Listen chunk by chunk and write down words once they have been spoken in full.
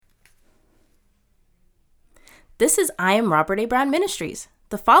This is I Am Robert A. Brown Ministries.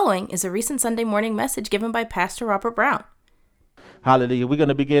 The following is a recent Sunday morning message given by Pastor Robert Brown. Hallelujah. We're going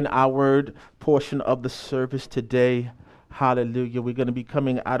to begin our word portion of the service today. Hallelujah. We're going to be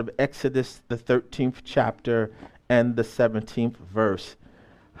coming out of Exodus, the 13th chapter and the 17th verse.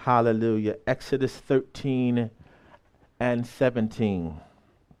 Hallelujah. Exodus 13 and 17.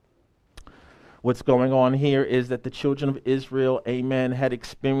 What's going on here is that the children of Israel, amen, had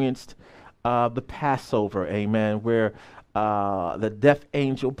experienced the Passover, amen, where the death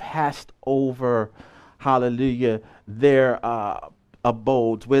angel passed over, hallelujah, their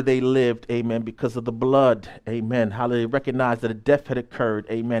abodes, where they lived, amen, because of the blood, amen, hallelujah, recognized that a death had occurred,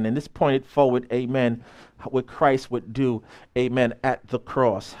 amen, and this pointed forward, amen, what Christ would do, amen, at the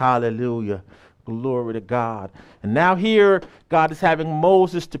cross, hallelujah, glory to God. And now here, God is having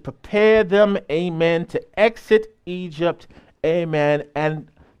Moses to prepare them, amen, to exit Egypt, amen, and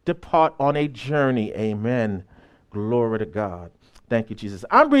depart on a journey, amen, glory to God. Thank you, Jesus.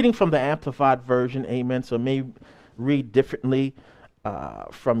 I'm reading from the Amplified Version, amen, so it may read differently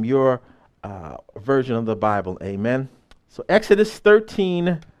from your version of the Bible, amen. So Exodus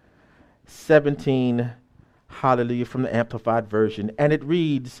 13, 17, hallelujah, from the Amplified Version, and it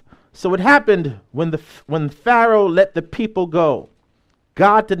reads, "So it happened when Pharaoh let the people go,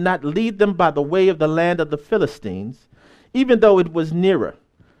 God did not lead them by the way of the land of the Philistines, even though it was nearer.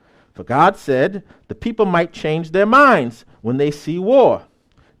 For God said the people might change their minds when they see war.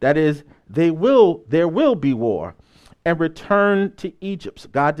 That is, there will be war, and return to Egypt." So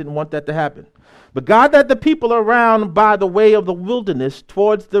God didn't want that to happen. "But God led the people around by the way of the wilderness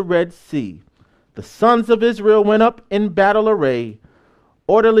towards the Red Sea. The sons of Israel went up in battle array,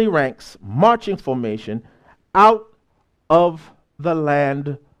 orderly ranks, marching formation, out of the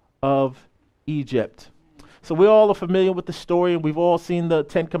land of Egypt." So we all are familiar with the story, and we've all seen the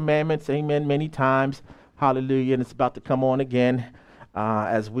Ten Commandments, amen, many times. Hallelujah. And it's about to come on again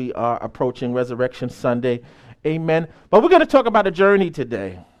as we are approaching Resurrection Sunday. Amen. But we're going to talk about a journey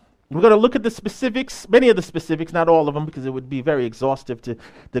today. We're going to look at the specifics, many of the specifics, not all of them, because it would be very exhaustive to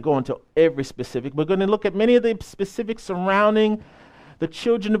go into every specific. We're going to look at many of the specifics surrounding the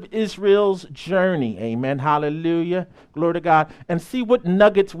children of Israel's journey, amen, hallelujah, glory to God, and see what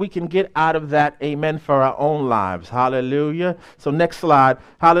nuggets we can get out of that, amen, for our own lives, hallelujah. So next slide,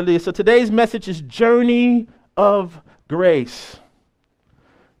 hallelujah. So today's message is Journey of Grace.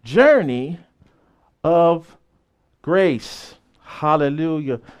 Journey of Grace,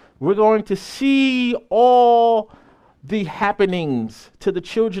 hallelujah. We're going to see all the happenings to the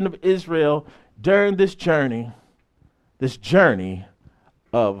children of Israel during this journey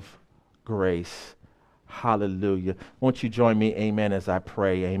of grace. Hallelujah. Won't you join me, amen, as I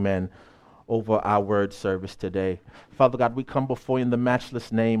pray, amen, over our word service today. Father God, we come before you in the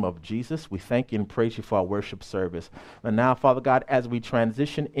matchless name of Jesus. We thank you and praise you for our worship service. And now, Father God, as we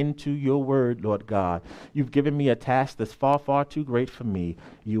transition into your word, Lord God, you've given me a task that's far, far too great for me.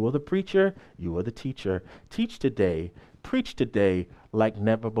 You are the preacher. You are the teacher. Teach today. Preach today like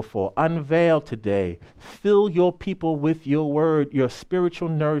never before. Unveil today. Fill your people with your word, your spiritual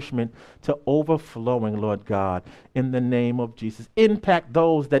nourishment to overflowing, Lord God, in the name of Jesus. Impact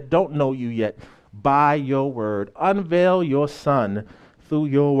those that don't know you yet by your word. Unveil your son through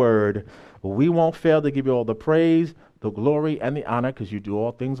your word. We won't fail to give you all the praise, the glory, and the honor because you do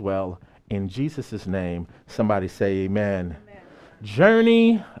all things well. In Jesus' name, somebody say amen. Amen.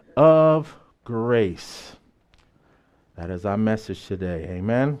 Journey of grace. That is our message today.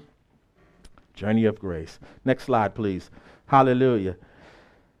 Amen. Journey of grace. Next slide, please. Hallelujah.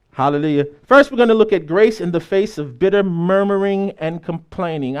 Hallelujah. First, we're going to look at grace in the face of bitter murmuring and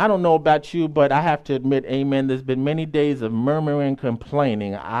complaining. I don't know about you, but I have to admit, amen, there's been many days of murmuring and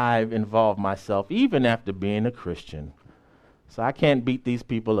complaining I've involved myself, even after being a Christian. So I can't beat these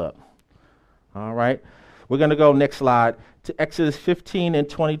people up. All right. We're going to go, next slide, to Exodus 15 and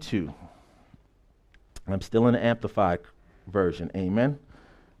 22. I'm still in the Amplified Version. Amen.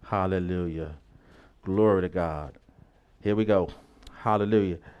 Hallelujah. Glory to God. Here we go.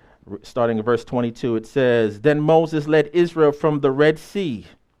 Hallelujah. Starting in verse 22, it says, "Then Moses led Israel from the Red Sea,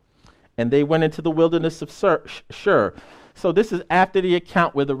 and they went into the wilderness of Shur." So this is after the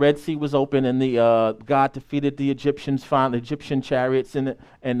account where the Red Sea was open and the God defeated the Egyptians, finally, Egyptian chariots and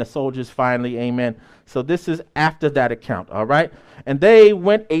the soldiers finally, amen. So this is after that account, all right? "And they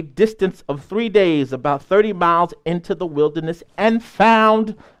went a distance of 3 days, about 30 miles into the wilderness, and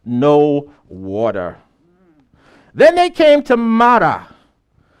found no water. Then they came to Marah,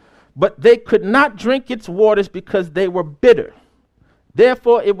 but they could not drink its waters because they were bitter.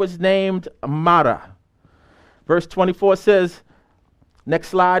 Therefore it was named Marah." Verse 24 says, next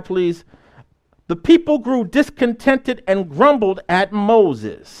slide, please. the people grew discontented and grumbled at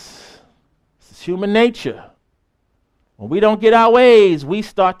Moses. This is human nature. When we don't get our ways, we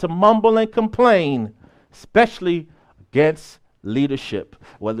start to mumble and complain, especially against leadership,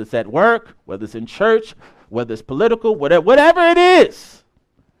 whether it's at work, whether it's in church, whether it's political, whatever it is.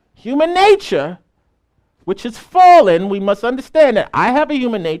 Human nature, which is fallen, we must understand that. I have a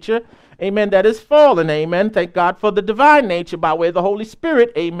human nature, amen, that is fallen, amen. Thank God for the divine nature by way of the Holy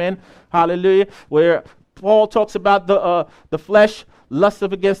Spirit, amen, hallelujah, where Paul talks about the flesh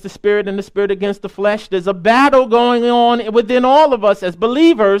lusteth against the spirit and the spirit against the flesh. There's a battle going on within all of us as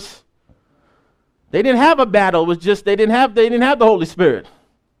believers. They didn't have a battle. It was just they didn't have the Holy Spirit.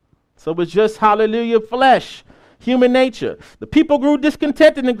 So it was just, hallelujah, flesh, human nature. The people grew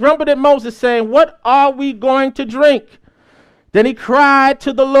discontented and grumbled at Moses, saying, what are we going to drink? Then he cried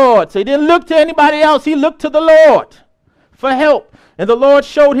to the Lord. So he didn't look to anybody else. He looked to the Lord for help. And the Lord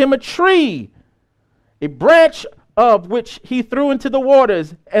showed him a tree, a branch of which he threw into the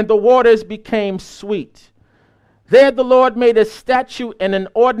waters, and the waters became sweet. There the Lord made a statute and an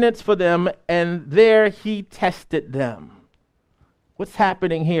ordinance for them, and there he tested them. What's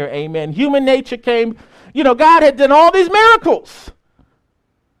happening here? Amen. Human nature came. God had done all these miracles.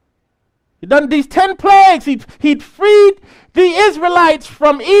 He'd done these 10 plagues. He'd freed the Israelites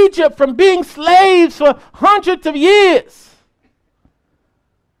from Egypt, from being slaves for hundreds of years.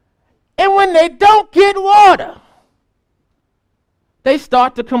 And when they don't get water, they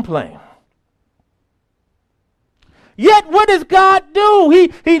start to complain. Yet what does God do?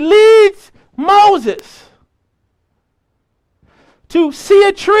 He leads Moses to see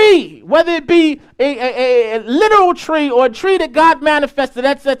a tree, whether it be a literal tree or a tree that God manifested.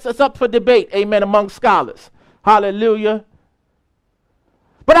 That sets us up for debate, amen, among scholars. Hallelujah.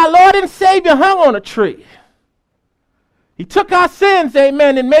 But our Lord and Savior hung on a tree. He took our sins,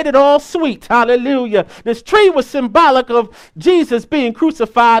 amen, and made it all sweet. Hallelujah. This tree was symbolic of Jesus being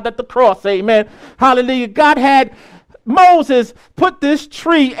crucified at the cross, amen. Hallelujah. God had Moses put this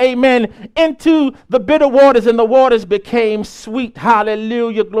tree, amen, into the bitter waters, and the waters became sweet.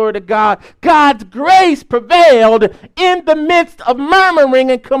 Hallelujah. Glory to God. God's grace prevailed in the midst of murmuring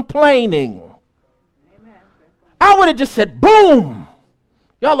and complaining. Amen. I would have just said, boom.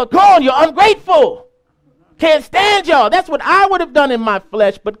 Y'all are gone. You're ungrateful. Can't stand y'all. That's what I would have done in my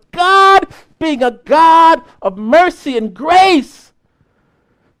flesh. But God, being a God of mercy and grace,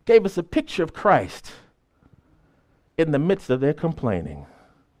 gave us a picture of Christ in the midst of their complaining.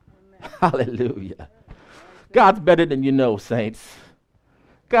 Amen. Hallelujah. God's better than you know, saints.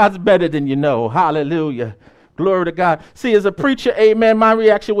 God's better than you know. Hallelujah. Glory to God. See, as a preacher, amen, my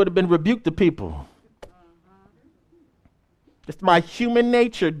reaction would have been rebuke the people. It's my human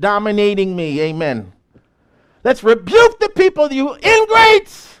nature dominating me. Amen. Let's rebuke the people, you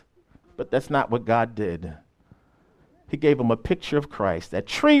ingrates. But that's not what God did. He gave them a picture of Christ. That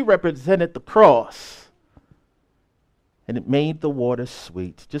tree represented the cross. And it made the water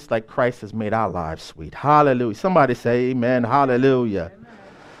sweet, just like Christ has made our lives sweet. Hallelujah. Somebody say amen. Hallelujah. Amen.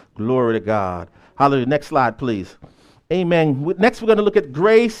 Glory to God. Hallelujah. Next slide, please. Amen. Next, we're going to look at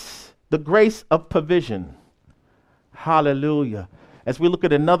grace, the grace of provision. Hallelujah. As we look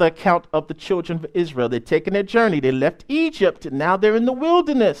at another account of the children of Israel, they're taking their journey. They left Egypt, and now they're in the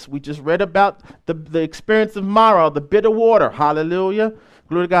wilderness. We just read about the experience of Marah, the bitter water. Hallelujah.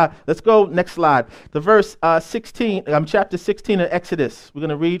 Glory to God. Let's go next slide. The verse 16, chapter 16 of Exodus. We're going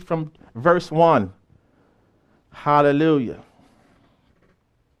to read from verse 1. Hallelujah.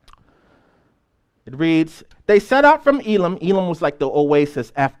 It reads, they set out from Elim. Elim was like the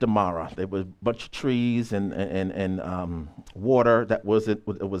oasis after Marah. There was a bunch of trees and water that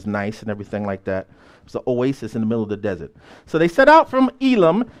was nice and everything like that. It was an oasis in the middle of the desert. So they set out from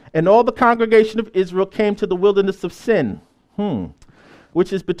Elim, and all the congregation of Israel came to the wilderness of Sin,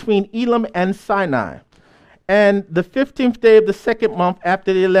 which is between Elim and Sinai. And the 15th day of the second month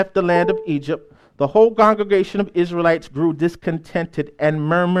after they left the land of Egypt, the whole congregation of Israelites grew discontented and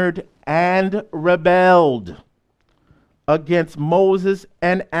murmured and rebelled against Moses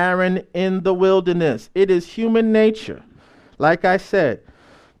and Aaron in the wilderness. It is human nature. Like I said,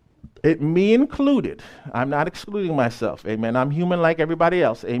 me included. I'm not excluding myself. Amen. I'm human like everybody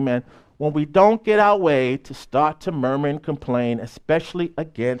else. Amen. When we don't get our way, to start to murmur and complain, especially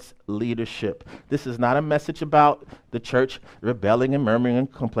against leadership. This is not a message about the church rebelling and murmuring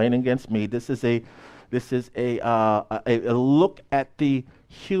and complaining against me. This is a look at the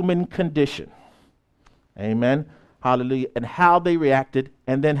human condition. Amen. Hallelujah. And how they reacted,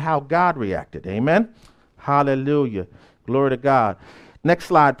 and then how God reacted. Amen. Hallelujah. Glory to God. Next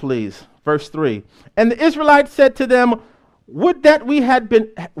slide, please. Verse 3. And the Israelites said to them, would that we had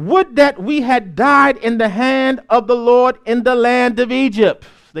died in the hand of the Lord in the land of Egypt.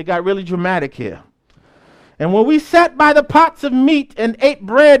 They got really dramatic here. And when we sat by the pots of meat and ate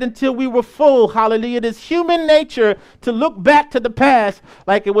bread until we were full, hallelujah, it is human nature to look back to the past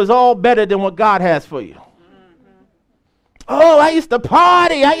like it was all better than what God has for you. Oh, I used to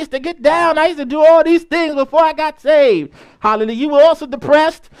party. I used to get down. I used to do all these things before I got saved. Hallelujah. You were also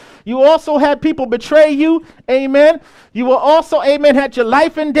depressed. You also had people betray you. Amen. You were also, amen, had your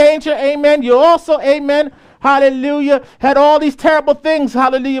life in danger. Amen. You also, amen, hallelujah, had all these terrible things.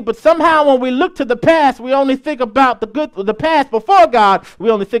 Hallelujah. But somehow when we look to the past, we only think about the past before God. We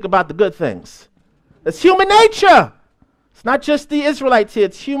only think about the good things. It's human nature. It's not just the Israelites here.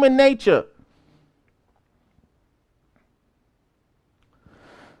 It's human nature.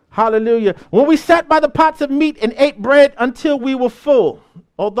 Hallelujah. When we sat by the pots of meat and ate bread until we were full,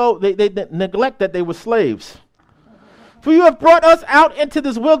 although they neglect that they were slaves. For you have brought us out into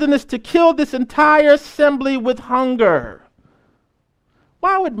this wilderness to kill this entire assembly with hunger.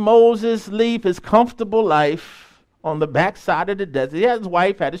 Why would Moses leave his comfortable life on the backside of the desert? He had his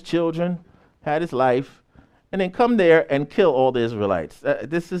wife, had his children, had his life, and then come there and kill all the Israelites.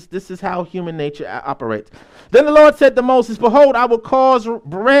 This is how human nature operates. Then the Lord said to Moses, behold, I will cause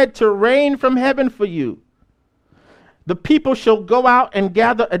bread to rain from heaven for you. The people shall go out and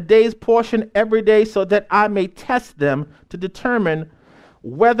gather a day's portion every day so that I may test them to determine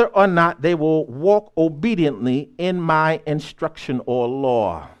whether or not they will walk obediently in my instruction or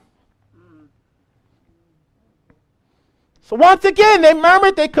law. So once again, they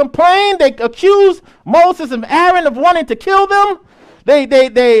murmured, they complained, they accused Moses and Aaron of wanting to kill them.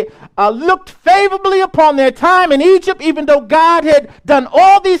 They looked favorably upon their time in Egypt, even though God had done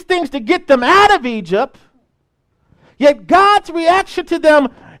all these things to get them out of Egypt. Yet God's reaction to them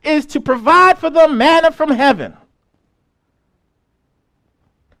is to provide for them manna from heaven.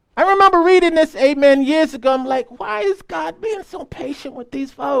 I remember reading this, amen, years ago. I'm like, why is God being so patient with these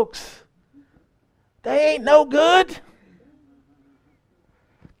folks? They ain't no good.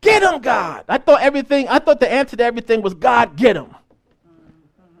 Get them, God. I thought the answer to everything was God, get them.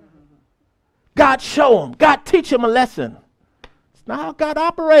 God, show them. God, teach them a lesson. It's not how God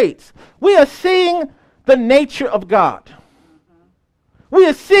operates. We are seeing the nature of God. We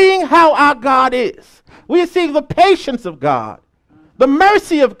are seeing how our God is. We are seeing the patience of God, the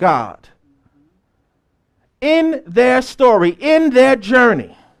mercy of God in their story, in their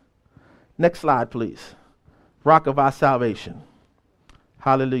journey. Next slide, please. Rock of our salvation.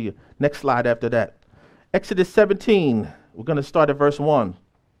 Hallelujah. Next slide after that. Exodus 17. We're going to start at verse 1.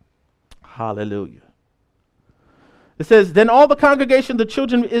 Hallelujah. It says, then all the congregation of the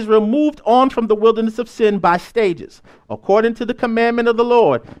children of Israel moved on from the wilderness of sin by stages, according to the commandment of the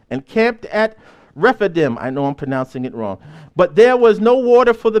Lord, and camped at Rephidim. I know I'm pronouncing it wrong. But there was no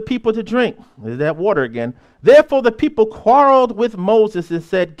water for the people to drink. There's that water again. Therefore the people quarreled with Moses and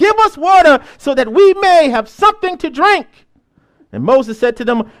said, give us water so that we may have something to drink. And Moses said to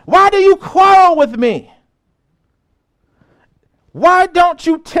them, why do you quarrel with me? Why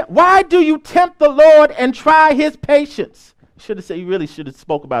do you tempt the Lord and try his patience? He really should have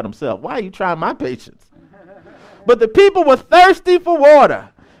spoke about himself. Why are you trying my patience? But the people were thirsty for water.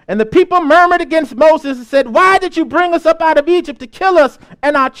 And the people murmured against Moses and said, why did you bring us up out of Egypt to kill us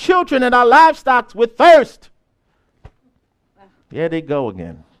and our children and our livestock with thirst? There they go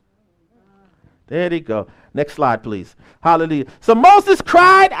again. There they go. Next slide, please. Hallelujah. So Moses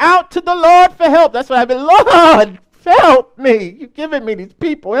cried out to the Lord for help. That's what I've been, Lord, help me. You've given me these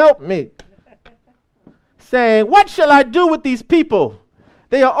people. Help me. Saying, what shall I do with these people?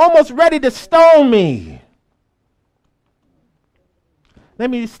 They are almost ready to stone me. Let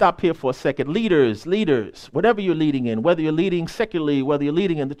me stop here for a second. Leaders, whatever you're leading in, whether you're leading secularly, whether you're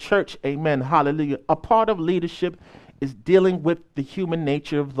leading in the church, amen, hallelujah. A part of leadership is dealing with the human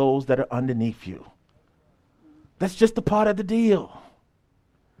nature of those that are underneath you. That's just a part of the deal.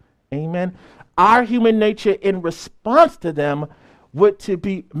 Amen. Our human nature in response to them would to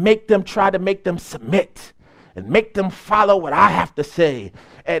be try to make them submit and make them follow what I have to say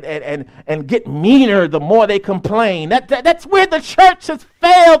and get meaner the more they complain. That's where the church has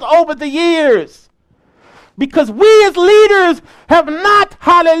failed over the years. Because we as leaders have not,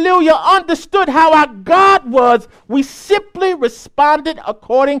 hallelujah, understood how our God was. We simply responded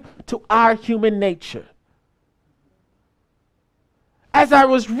according to our human nature. As I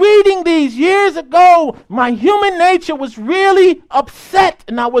was reading these years ago, my human nature was really upset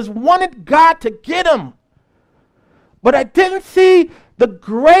and I wanted God to get him. But I didn't see the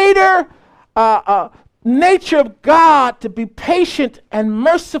greater nature of God to be patient and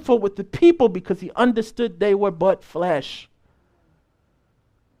merciful with the people because he understood they were but flesh.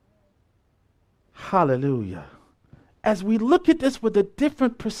 Hallelujah. As we look at this with a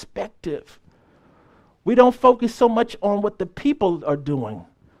different perspective, we don't focus so much on what the people are doing.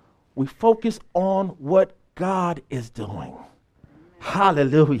 We focus on what God is doing. Amen.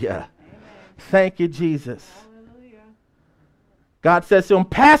 Hallelujah. Amen. Thank you, Jesus. Hallelujah. God says to him,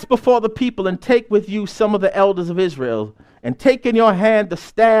 pass before the people and take with you some of the elders of Israel, and take in your hand the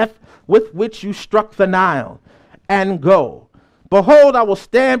staff with which you struck the Nile, and go. Behold, I will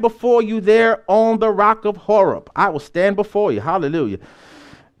stand before you there on the rock of Horeb. I will stand before you. Hallelujah.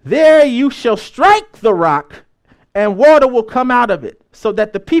 There you shall strike the rock, and water will come out of it, so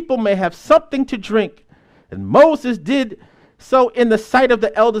that the people may have something to drink. And Moses did so in the sight of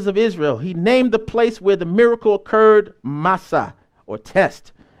the elders of Israel. He named the place where the miracle occurred Massah, or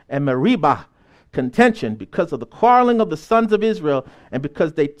test, and Meribah, contention, because of the quarreling of the sons of Israel, and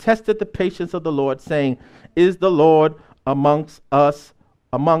because they tested the patience of the Lord, saying, is the Lord among us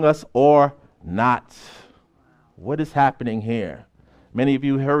or not? What is happening here? Many of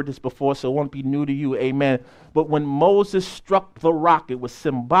you heard this before, so it won't be new to you. Amen. But when Moses struck the rock, it was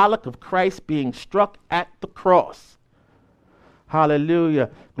symbolic of Christ being struck at the cross. Hallelujah.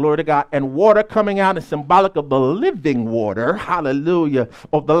 Glory to God. And water coming out is symbolic of the living water. Hallelujah.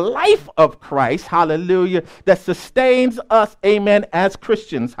 Of the life of Christ. Hallelujah. That sustains us. Amen. As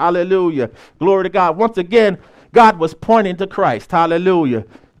Christians. Hallelujah. Glory to God. Once again, God was pointing to Christ. Hallelujah.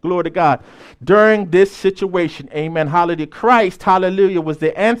 Glory to God. During this situation, amen, hallelujah, Christ, hallelujah, was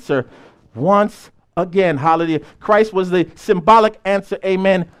the answer once again. Hallelujah. Christ was the symbolic answer,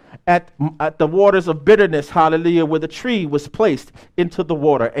 amen, at the waters of bitterness, hallelujah, where the tree was placed into the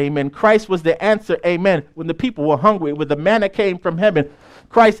water. Amen. Christ was the answer, amen, when the people were hungry, when the manna came from heaven.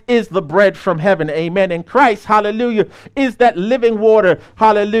 Christ is the bread from heaven. Amen. And Christ, hallelujah, is that living water,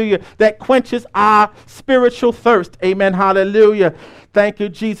 hallelujah, that quenches our spiritual thirst. Amen. Hallelujah. Thank you,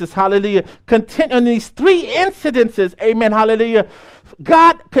 Jesus. Hallelujah. In these three incidences, amen, hallelujah,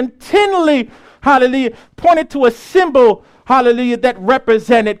 God continually, hallelujah, pointed to a symbol, hallelujah, that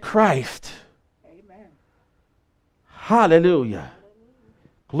represented Christ. Amen. Hallelujah.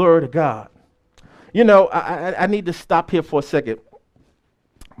 Glory to God. You know, I need to stop here for a second.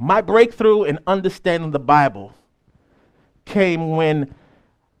 My breakthrough in understanding the Bible came when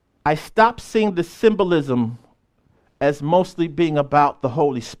I stopped seeing the symbolism as mostly being about the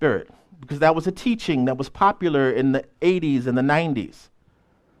Holy Spirit, because that was a teaching that was popular in the 80s and the 90s.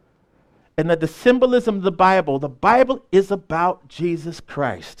 And that the symbolism of the Bible is about Jesus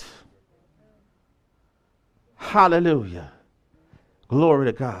Christ. Hallelujah. Glory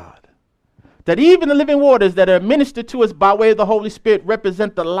to God. That even the living waters that are ministered to us by way of the Holy Spirit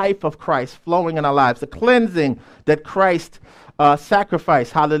represent the life of Christ flowing in our lives, the cleansing that Christ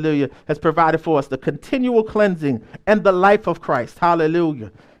sacrifice, hallelujah, has provided for us, the continual cleansing and the life of Christ.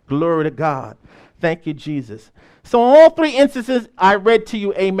 Hallelujah. Glory to God. Thank you, Jesus. So in all three instances I read to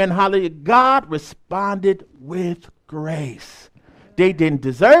you, amen, hallelujah, God responded with grace. They didn't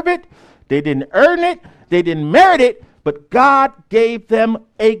deserve it. They didn't earn it. They didn't merit it. But God gave them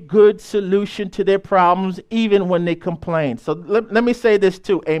a good solution to their problems, even when they complained. So let me say this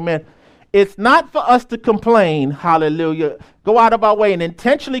too, amen. It's not for us to complain, hallelujah, go out of our way and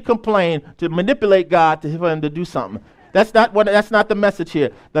intentionally complain to manipulate God for him to do something. That's not the message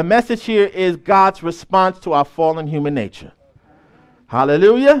here. The message here is God's response to our fallen human nature.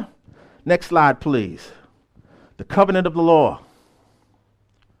 Hallelujah. Next slide, please. The covenant of the law.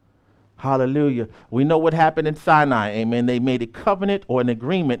 Hallelujah. We know what happened in Sinai. Amen. They made a covenant or an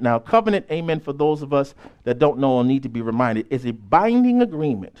agreement. Now, covenant, amen, for those of us that don't know or need to be reminded, is a binding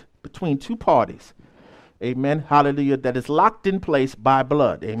agreement between two parties. Amen. Hallelujah. That is locked in place by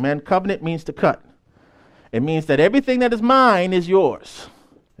blood. Amen. Covenant means to cut. It means that everything that is mine is yours,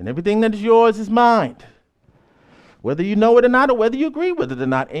 and everything that is yours is mine. Whether you know it or not, or whether you agree with it or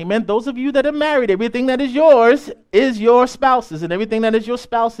not. Amen. Those of you that are married, everything that is yours is your spouse's, and everything that is your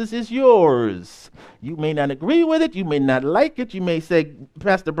spouse's is yours. You may not agree with it. You may not like it. You may say,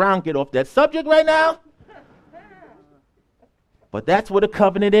 Pastor Brown, get off that subject right now. But that's what a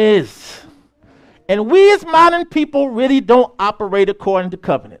covenant is. And we as modern people really don't operate according to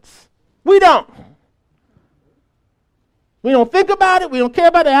covenants. We don't. We don't think about it. We don't care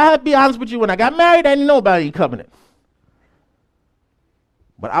about it. I have to be honest with you. When I got married, I didn't know about any covenant.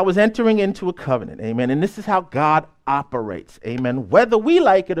 But I was entering into a covenant. Amen. And this is how God operates. Amen. Whether we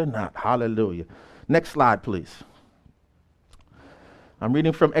like it or not. Hallelujah. Next slide, please. I'm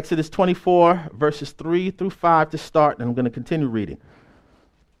reading from Exodus 24, verses 3 through 5 to start, and I'm going to continue reading.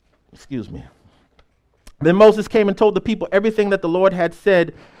 Excuse me. Then Moses came and told the people everything that the Lord had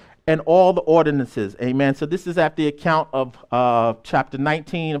said and all the ordinances. Amen. So this is at the account of chapter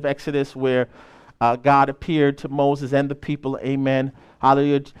 19 of Exodus, where God appeared to Moses and the people, amen.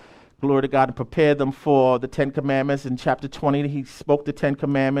 Hallelujah. Glory to God, and prepared them for the 10 Commandments. In chapter 20, he spoke the 10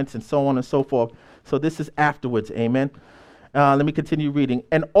 Commandments and so on and so forth. So this is afterwards, amen. Let me continue reading.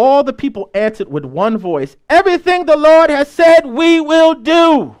 And all the people answered with one voice, everything the Lord has said, we will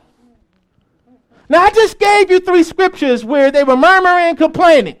do. Now, I just gave you 3 scriptures where they were murmuring and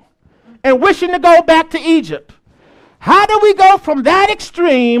complaining and wishing to go back to Egypt. How do we go from that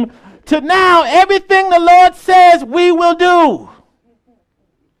extreme to now everything the Lord says we will do?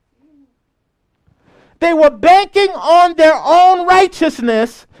 They were banking on their own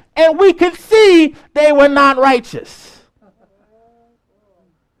righteousness, and we could see they were not righteous.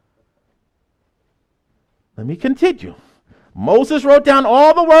 Let me continue. Moses wrote down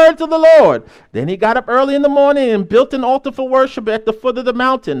all the words of the Lord. Then he got up early in the morning and built an altar for worship at the foot of the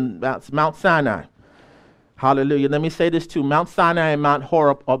mountain, that's Mount Sinai. Hallelujah. Let me say this too. Mount Sinai and Mount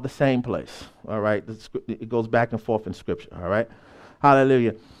Horeb are the same place. All right. It goes back and forth in Scripture. All right.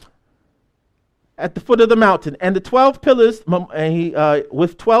 Hallelujah. At the foot of the mountain, and the 12 pillars,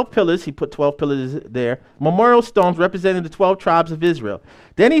 with 12 pillars, he put 12 pillars there, memorial stones representing the 12 tribes of Israel.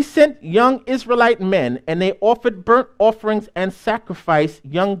 Then he sent young Israelite men, and they offered burnt offerings and sacrificed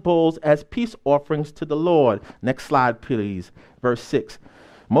young bulls as peace offerings to the Lord. Next slide, please. Verse 6.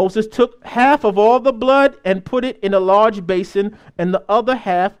 Moses took half of all the blood and put it in a large basin, and the other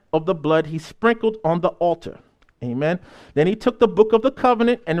half of the blood he sprinkled on the altar. Amen. Then he took the book of the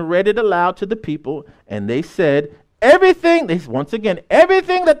covenant and read it aloud to the people, and they said, everything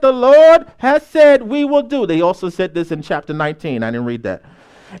that the Lord has said we will do. They also said this in chapter 19. I didn't read that.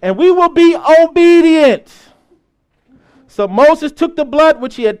 And we will be obedient. So Moses took the blood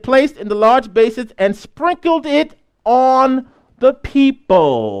which he had placed in the large basins and sprinkled it on the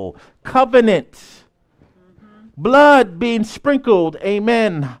people. Covenant. Blood being sprinkled.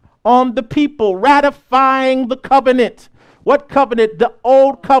 Amen. On the people, ratifying the covenant. What covenant? The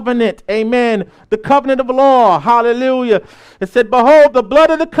old covenant. Amen. The covenant of law. Hallelujah. It said, behold, the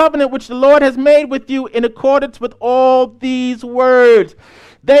blood of the covenant which the Lord has made with you in accordance with all these words.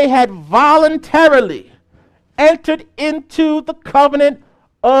 They had voluntarily entered into the covenant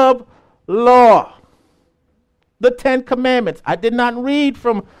of law. The 10 Commandments. I did not read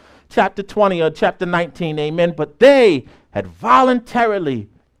from chapter 20 or chapter 19. Amen. But they had voluntarily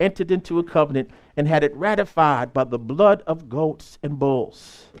entered into a covenant and had it ratified by the blood of goats and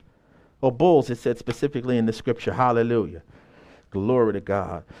bulls. Or bulls, it said specifically in the scripture. Hallelujah. Glory to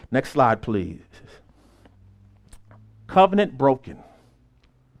God. Next slide, please. Covenant broken.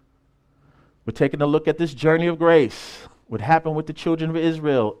 We're taking a look at this journey of grace. What happened with the children of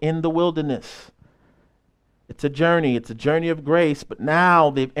Israel in the wilderness. It's a journey of grace, but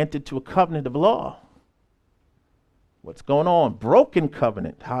now they've entered to a covenant of law. What's going on? Broken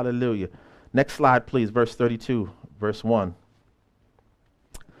covenant. Hallelujah. Next slide, please. Verse 32, verse 1.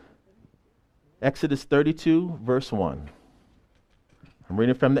 Exodus 32, verse 1. I'm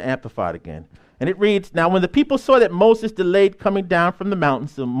reading from the Amplified again. And it reads, now when the people saw that Moses delayed coming down from the mountain,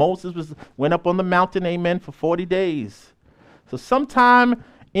 so Moses went up on the mountain, amen, for 40 days. So sometime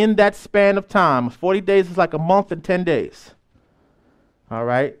in that span of time, 40 days is like a month and 10 days. All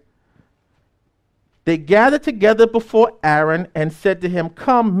right. They gathered together before Aaron and said to him,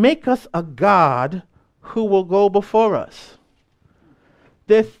 come, make us a God who will go before us.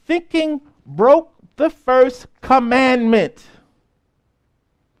 Their thinking broke the first commandment.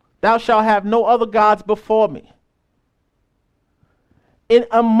 Thou shalt have no other gods before me. In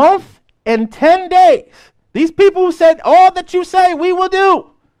a month and 10 days, these people who said, all that you say we will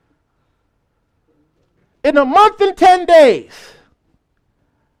do. In a month and 10 days,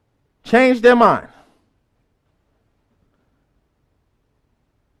 changed their mind.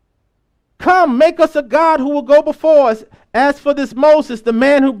 Come, make us a God who will go before us. As for this Moses, the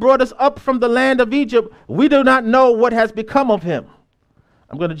man who brought us up from the land of Egypt, we do not know what has become of him.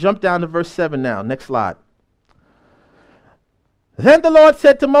 I'm going to jump down to verse 7 now. Next slide. Then the Lord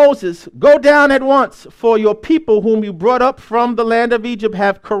said to Moses, go down at once, for your people whom you brought up from the land of Egypt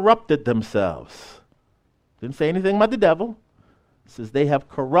have corrupted themselves. Didn't say anything about the devil. It says they have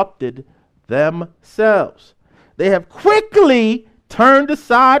corrupted themselves. They have quickly turned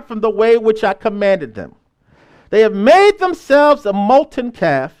aside from the way which I commanded them. They have made themselves a molten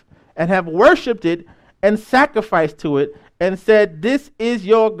calf and have worshipped it and sacrificed to it and said, this is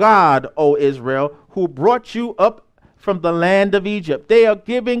your God, O Israel, who brought you up from the land of Egypt. They are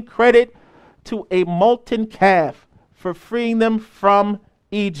giving credit to a molten calf for freeing them from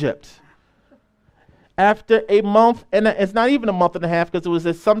Egypt. After a month, and it's not even a month and a half because it was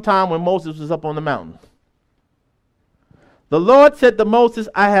at some time when Moses was up on the mountain. The Lord said to Moses,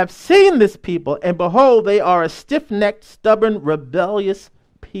 I have seen this people, and behold, they are a stiff-necked, stubborn, rebellious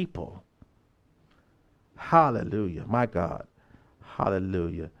people. Hallelujah. My God.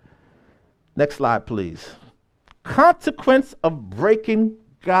 Hallelujah. Next slide, please. Consequence of breaking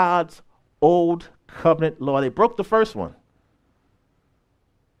God's old covenant law. They broke the first one.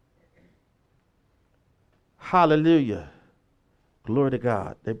 Hallelujah. Glory to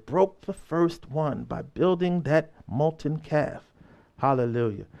God. They broke the first one by building that molten calf.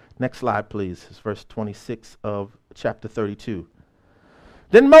 Hallelujah. Next slide, please. It's verse 26 of chapter 32.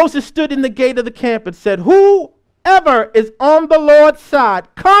 Then Moses stood in the gate of the camp and said, whoever is on the Lord's side,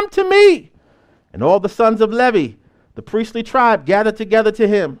 come to me. And all the sons of Levi, the priestly tribe, gathered together to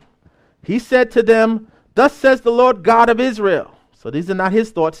him. He said to them, thus says the Lord God of Israel. So these are not his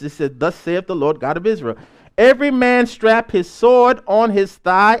thoughts. He said, thus saith the Lord God of Israel. Every man strap his sword on his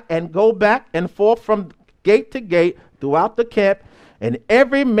thigh and go back and forth from gate to gate throughout the camp, and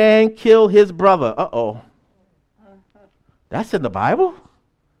every man kill his brother. Uh-oh. That's in the Bible?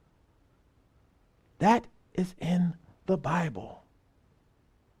 That is in the Bible.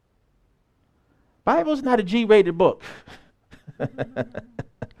 Bible's not a G-rated book.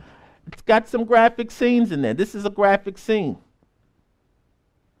 It's got some graphic scenes in there. This is a graphic scene.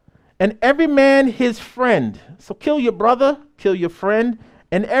 And every man his friend. So kill your brother, kill your friend,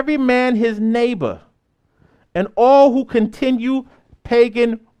 and every man his neighbor, and all who continue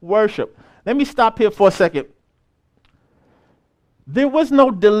pagan worship. Let me stop here for a second. There was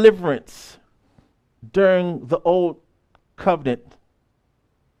no deliverance during the old covenant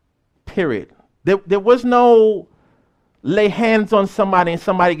period. There was no lay hands on somebody and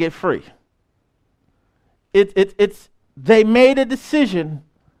somebody get free. They made a decision.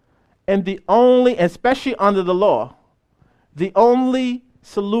 And the only, especially under the law, the only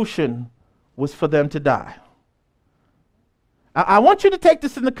solution was for them to die. I want you to take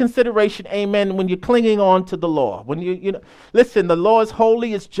this into consideration, amen, when you're clinging on to the law. When listen, the law is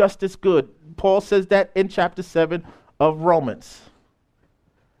holy, it's just as good. Paul says that in chapter 7 of Romans.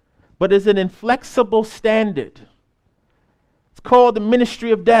 But it's an inflexible standard. It's called the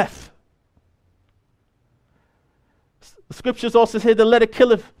ministry of death. The scriptures also say the letter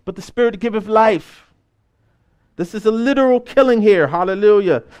killeth, but the spirit giveth life. This is a literal killing here,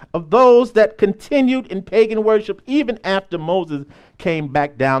 hallelujah, of those that continued in pagan worship even after Moses came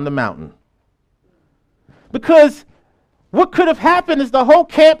back down the mountain. Because what could have happened is the whole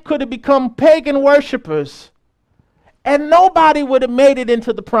camp could have become pagan worshipers, and nobody would have made it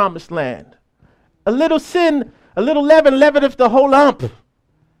into the promised land. A little sin, a little leaven leaveneth the whole lump.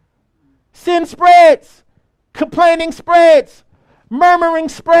 Sin spreads. Complaining spreads. Murmuring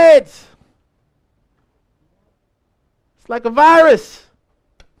spreads. It's like a virus.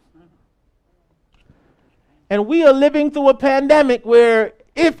 And we are living through a pandemic where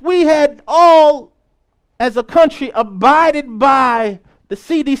if we had all, as a country, abided by the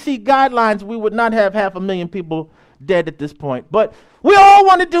CDC guidelines, we would not have 500,000 people dead at this point. But we all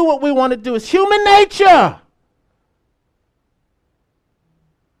want to do what we want to do. It's human nature.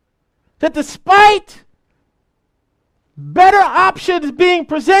 That despite better options being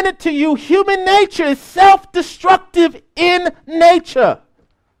presented to you, human nature is self-destructive in nature.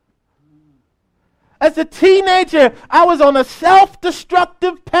 As a teenager, I was on a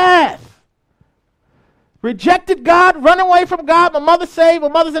self-destructive path. Rejected God, run away from God. My mother's saved. My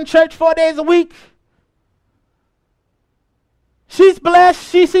mother's in church 4 days a week. She's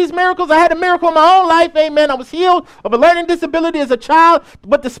blessed. She sees miracles. I had a miracle in my own life. Amen. I was healed of a learning disability as a child.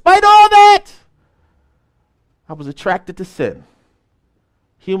 But despite all that, I was attracted to sin.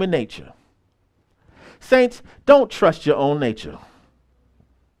 Human nature. Saints, don't trust your own nature.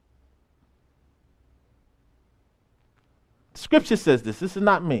 Scripture says this. This is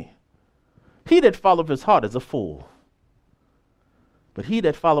not me. He that followeth his heart is a fool, but he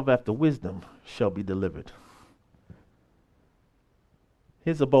that followeth after wisdom shall be delivered.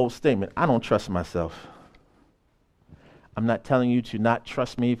 Here's a bold statement. I don't trust myself. I'm not telling you to not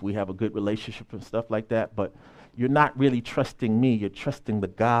trust me if we have a good relationship and stuff like that, but you're not really trusting me. You're trusting the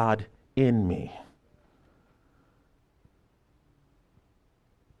God in me.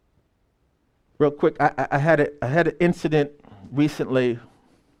 Real quick, I had an incident recently,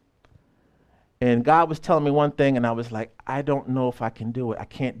 and God was telling me one thing, and I was like, I don't know if I can do it. I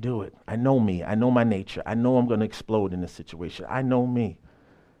can't do it. I know me. I know my nature. I know I'm going to explode in this situation. I know me.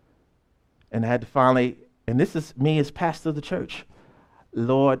 And I had to finally, and this is me as pastor of the church,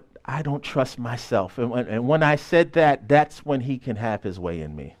 Lord, I don't trust myself. And when I said that, that's when he can have his way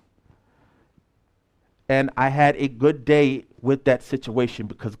in me. And I had a good day with that situation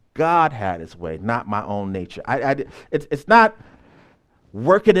because God had his way, not my own nature. It's not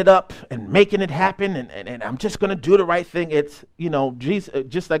working it up and making it happen and I'm just going to do the right thing. It's, Jesus,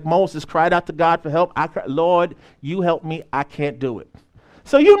 just like Moses cried out to God for help. Lord, you help me. I can't do it.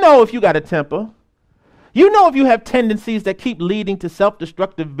 So if you got a temper, if you have tendencies that keep leading to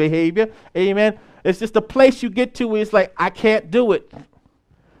self-destructive behavior, amen. It's just a place you get to where it's like, I can't do it.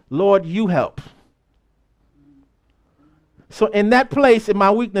 Lord, you help. So in that place, in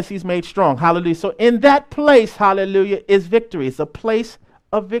my weakness, he's made strong. Hallelujah. So in that place, hallelujah, is victory. It's a place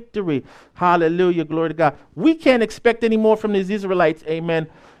of victory. Hallelujah. Glory to God. We can't expect any more from these Israelites, amen,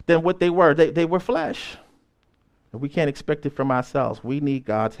 than what they were. They were flesh. And we can't expect it from ourselves. We need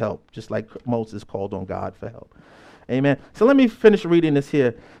God's help, just like Moses called on God for help. Amen. So let me finish reading this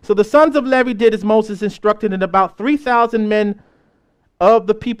here. So the sons of Levi did as Moses instructed, and about 3,000 men of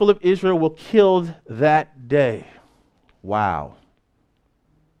the people of Israel were killed that day. Wow.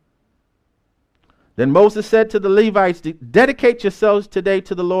 Then Moses said to the Levites, dedicate yourselves today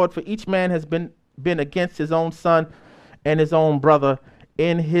to the Lord, for each man has been against his own son and his own brother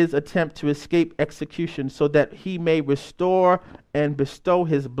in his attempt to escape execution, so that he may restore and bestow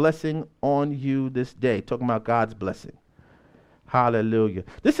his blessing on you this day. Talking about God's blessing. Hallelujah.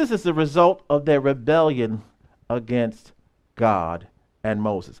 This is as a result of their rebellion against God and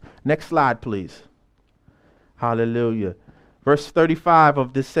Moses. Next slide, please. Hallelujah. Verse 35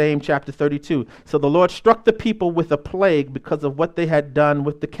 of this same chapter 32. So the Lord struck the people with a plague because of what they had done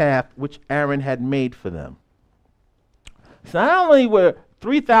with the calf which Aaron had made for them. So not only were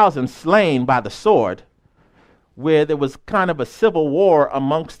 3,000 slain by the sword, where there was kind of a civil war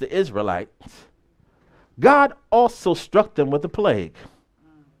amongst the Israelites, God also struck them with a plague.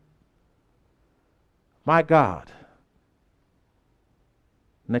 My God.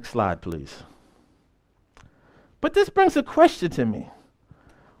 Next slide, please. But this brings a question to me.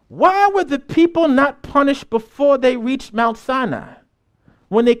 Why were the people not punished before they reached Mount Sinai?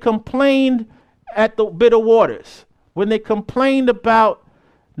 When they complained at the bitter waters, when they complained about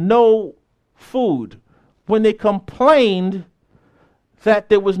no food, when they complained that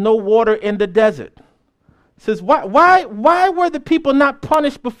there was no water in the desert. It says, why were the people not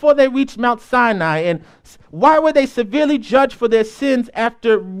punished before they reached Mount Sinai? And why were they severely judged for their sins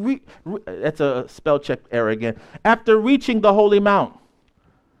after, that's a spell check error again, after reaching the holy mount?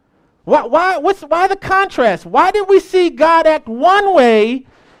 Why the contrast? Why did we see God act one way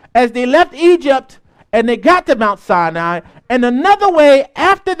as they left Egypt and they got to Mount Sinai, and another way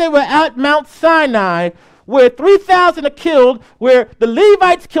after they were at Mount Sinai, where 3,000 are killed, where the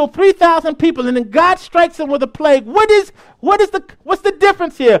Levites kill 3,000 people, and then God strikes them with a plague? What's the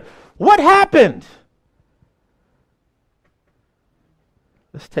difference here? What happened?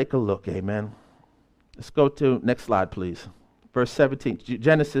 Let's take a look, amen. Let's go to next slide, please. Verse 17,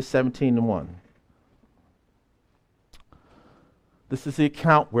 Genesis 17:1. This is the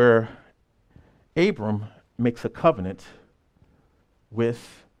account where Abram makes a covenant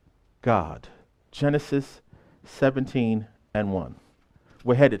with God. Genesis 17:1.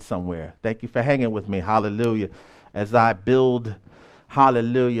 We're headed somewhere. Thank you for hanging with me. Hallelujah. As I build,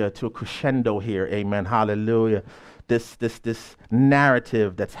 hallelujah, to a crescendo here. Amen. Hallelujah. This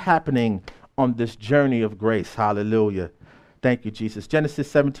narrative that's happening on this journey of grace. Hallelujah. Thank you, Jesus. Genesis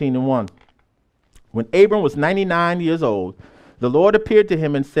 17:1. When Abram was 99 years old, the Lord appeared to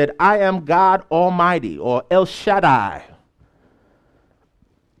him and said, I am God Almighty, or El Shaddai.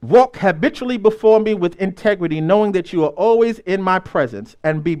 Walk habitually before me with integrity, knowing that you are always in my presence,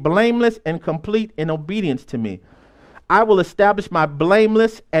 and be blameless and complete in obedience to me. I will establish my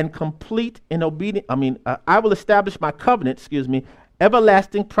blameless and complete in obedience. I will establish my covenant,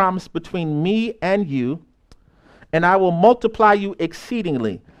 everlasting promise between me and you, and I will multiply you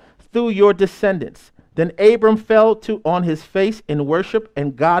exceedingly through your descendants. Then Abram fell on his face in worship,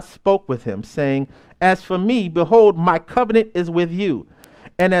 and God spoke with him, saying, As for me, behold, my covenant is with you,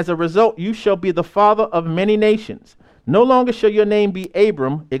 and as a result you shall be the father of many nations. No longer shall your name be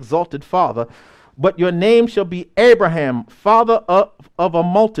Abram, exalted father, but your name shall be Abraham, father of a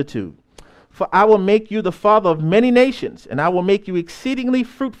multitude. For I will make you the father of many nations, and I will make you exceedingly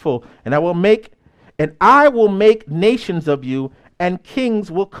fruitful, and I will make nations of you, and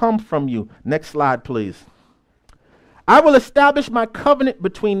kings will come from you. Next slide, please. I will establish my covenant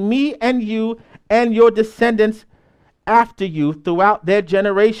between me and you and your descendants after you throughout their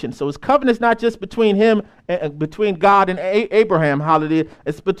generations. So his covenant is not just between him, between God and Abraham, hallelujah.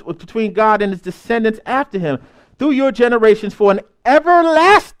 It's between God and his descendants after him through your generations for an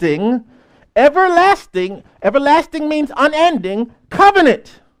everlasting means unending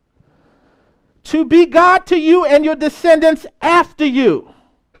covenant to be God to you and your descendants after you.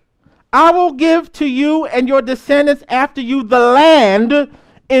 I will give to you and your descendants after you the land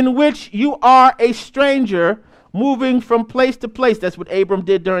in which you are a stranger, moving from place to place. That's what Abram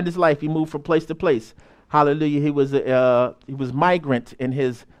did during his life. He moved from place to place. Hallelujah. He was migrant in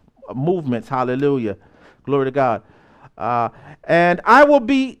his movements. Hallelujah. Glory to God. And I will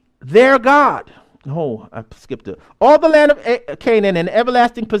be their God. Oh, I skipped it. All the land of Canaan, an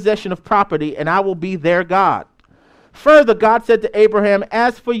everlasting possession of property, and I will be their God. Further, God said to Abraham,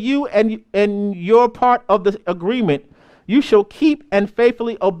 as for you and your part of the agreement, you shall keep and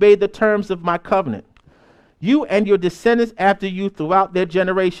faithfully obey the terms of my covenant, you and your descendants after you throughout their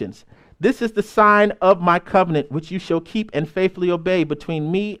generations. This is the sign of my covenant, which you shall keep and faithfully obey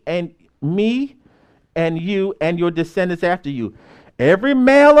between me and you and your descendants after you. Every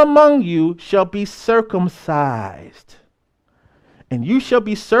male among you shall be circumcised, and you shall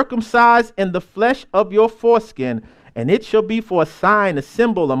be circumcised in the flesh of your foreskin, and it shall be for a sign, a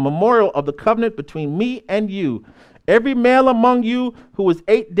symbol, a memorial of the covenant between me and you. Every male among you who is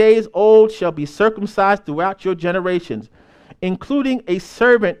 8 days old shall be circumcised throughout your generations, including a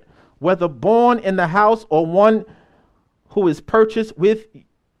servant, whether born in the house or one who is purchased with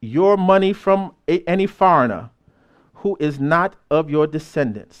your money from any foreigner who is not of your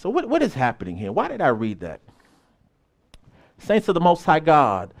descendants. So what is happening here? Why did I read that? Saints of the Most High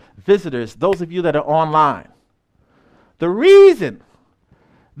God, visitors, those of you that are online, the reason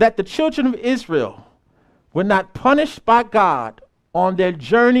that the children of Israel were not punished by God on their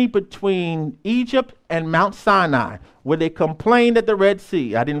journey between Egypt and Mount Sinai, where they complained at the Red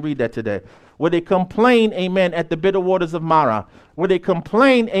Sea. I didn't read that today. Where they complained, amen, at the bitter waters of Marah. Where they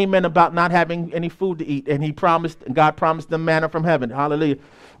complained, amen, about not having any food to eat. And God promised them manna from heaven. Hallelujah.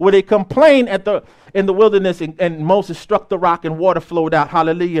 Where they complained in the wilderness and Moses struck the rock and water flowed out.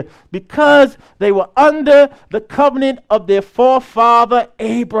 Hallelujah. Because they were under the covenant of their forefather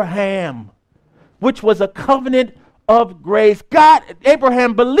Abraham, which was a covenant of grace.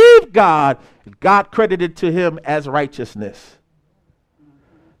 Abraham believed God. God credited to him as righteousness.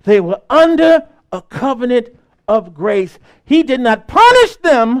 They were under a covenant of grace. He did not punish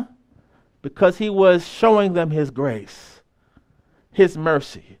them because he was showing them his grace, his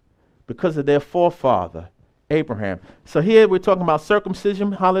mercy, because of their forefather, Abraham. So here we're talking about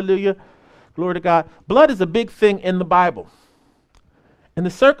circumcision. Hallelujah. Glory to God. Blood is a big thing in the Bible. And the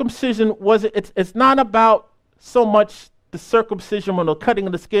circumcision it's not about so much the circumcision or the cutting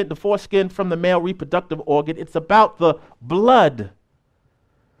of the skin, the foreskin from the male reproductive organ. It's about the blood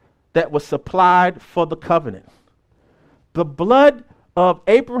that was supplied for the covenant. The blood of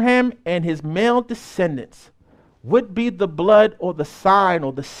Abraham and his male descendants would be the blood or the sign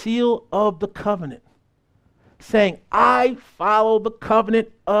or the seal of the covenant, saying, I follow the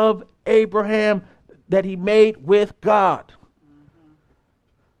covenant of Abraham that he made with God.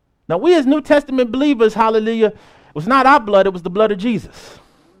 Now, we as New Testament believers, hallelujah, it was not our blood, it was the blood of Jesus.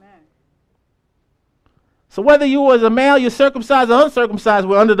 So whether you was a male, you're circumcised or uncircumcised,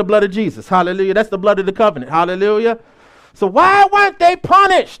 we're under the blood of Jesus. Hallelujah. That's the blood of the covenant. Hallelujah. So why weren't they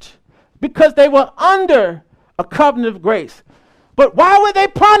punished? Because they were under a covenant of grace. But why were they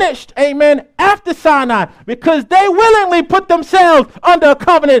punished, amen, after Sinai? Because they willingly put themselves under a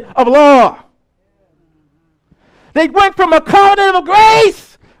covenant of law. They went from a covenant of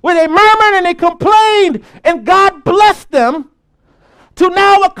grace where they murmured and they complained and God blessed them, to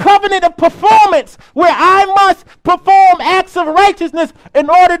now a covenant of performance where I must perform acts of righteousness in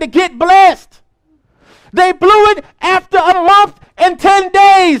order to get blessed. They blew it after a month and 10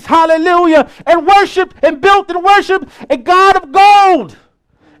 days, hallelujah, and worshiped and built and worshiped a God of gold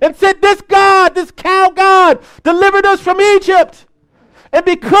and said, this God, this cow God delivered us from Egypt. And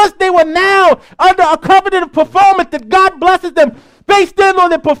because they were now under a covenant of performance that God blesses them, based in on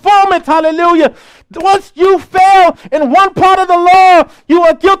their performance, hallelujah. Once you fail in one part of the law, you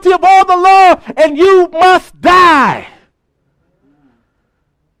are guilty of all the law and you must die.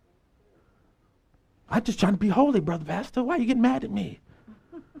 I'm just trying to be holy, Brother Pastor. Why are you getting mad at me?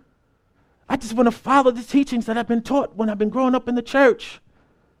 I just want to follow the teachings that I've been taught when I've been growing up in the church.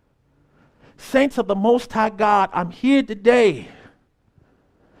 Saints of the Most High God, I'm here today.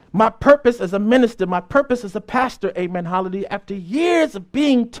 My purpose as a minister, my purpose as a pastor, amen, hallelujah, after years of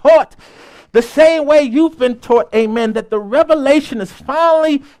being taught the same way you've been taught, amen, that the revelation has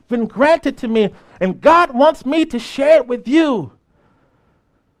finally been granted to me, and God wants me to share it with you.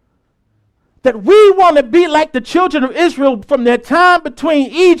 That we want to be like the children of Israel from their time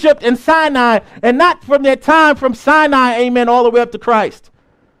between Egypt and Sinai, and not from their time from Sinai, amen, all the way up to Christ.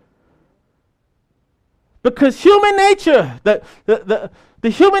 Because human nature, The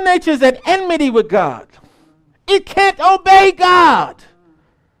human nature is at enmity with God. It can't obey God.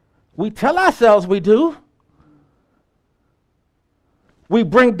 We tell ourselves we do. We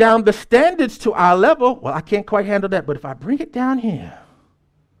bring down the standards to our level. Well, I can't quite handle that, but if I bring it down here,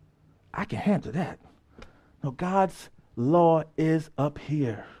 I can handle that. No, God's law is up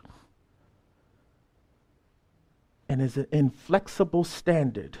here. And is an inflexible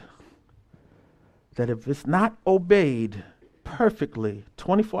standard that if it's not obeyed perfectly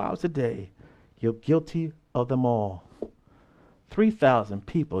 24 hours a day, you're guilty of them all. 3,000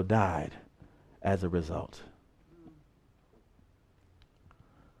 people died as a result.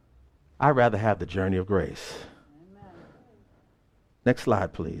 I'd rather have the journey of grace. Amen. Next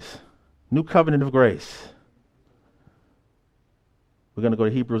slide, please. New covenant of grace. We're going to go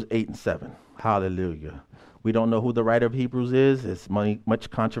to Hebrews 8 and 7. Hallelujah. We don't know who the writer of Hebrews is. There's much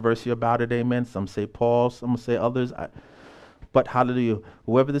controversy about it, amen. Some say Paul, some say others. But hallelujah,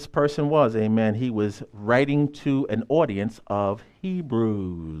 whoever this person was, amen, he was writing to an audience of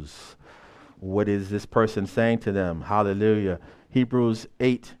Hebrews. What is this person saying to them? Hallelujah. Hebrews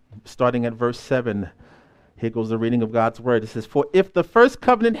 8, starting at verse 7. Here goes the reading of God's word. It says, "For if the first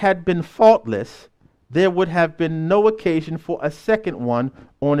covenant had been faultless, there would have been no occasion for a second one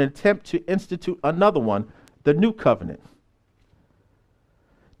or an attempt to institute another one, the new covenant."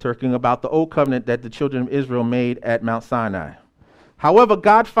 Talking about the old covenant that the children of Israel made at Mount Sinai. However,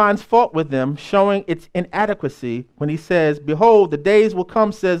 God finds fault with them, showing its inadequacy when he says, "Behold, the days will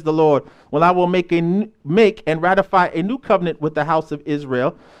come, says the Lord, when I will make and ratify a new covenant with the house of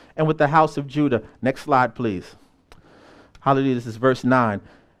Israel and with the house of Judah." Next slide, please. Hallelujah. This is verse 9.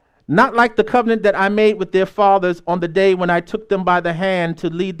 "Not like the covenant that I made with their fathers on the day when I took them by the hand to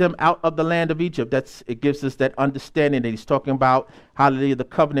lead them out of the land of Egypt." It gives us that understanding that he's talking about, hallelujah, the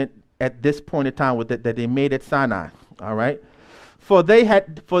covenant at this point in time that they made at Sinai. All right. For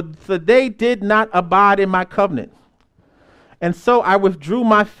they did not abide in my covenant. And so I withdrew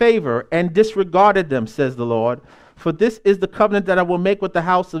my favor and disregarded them, says the Lord. For this is the covenant that I will make with the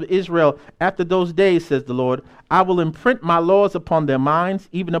house of Israel after those days, says the Lord. I will imprint my laws upon their minds,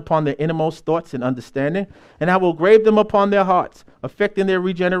 even upon their innermost thoughts and understanding, and I will grave them upon their hearts, affecting their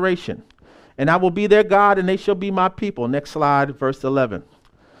regeneration. And I will be their God, and they shall be my people. Next slide, verse 11.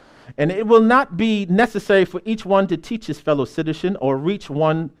 "And it will not be necessary for each one to teach his fellow citizen or reach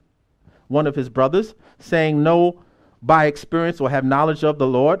one of his brothers, saying, know by experience or have knowledge of the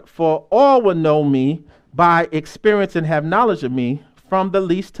Lord. For all will know me by experience and have knowledge of me, from the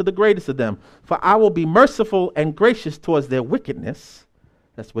least to the greatest of them. For I will be merciful and gracious towards their wickedness."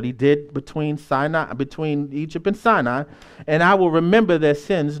 That's what he did between Egypt and Sinai. "And I will remember their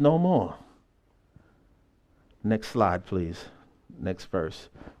sins no more." Next slide, please. Next verse.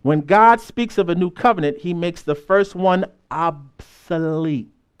 "When God speaks of a new covenant, he makes the first one obsolete."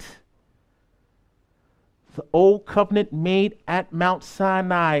 The old covenant made at Mount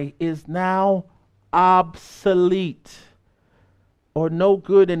Sinai is now obsolete or no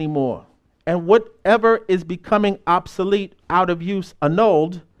good anymore. And whatever is becoming obsolete, out of use,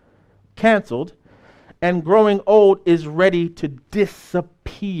 annulled, canceled, and growing old is ready to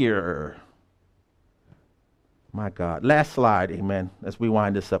disappear. My God. Last slide, amen, as we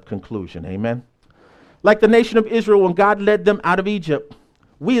wind this up, conclusion, amen. Like the nation of Israel, when God led them out of Egypt,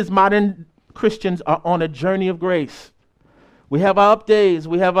 we as modern Christians are on a journey of grace. We have our up days,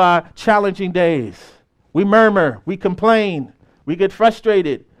 we have our challenging days. We murmur, we complain, we get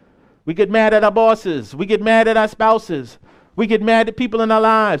frustrated, we get mad at our bosses, we get mad at our spouses, we get mad at people in our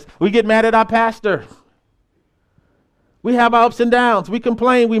lives, we get mad at our pastor. We have our ups and downs, we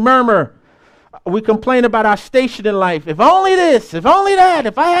complain, we murmur. We complain about our station in life. If only this, if only that,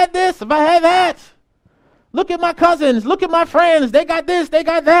 if I had this, if I had that. Look at my cousins, look at my friends. They got this, they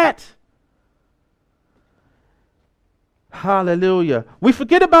got that. Hallelujah. We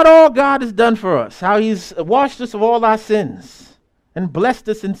forget about all God has done for us, how he's washed us of all our sins and blessed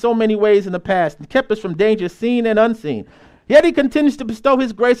us in so many ways in the past and kept us from danger seen and unseen. Yet he continues to bestow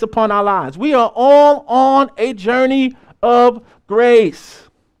his grace upon our lives. We are all on a journey of grace.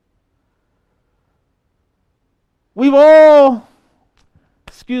 We've all,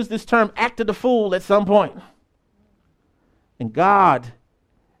 excuse this term, acted a fool at some point. And God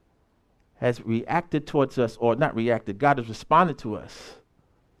has reacted towards us, or not reacted, God has responded to us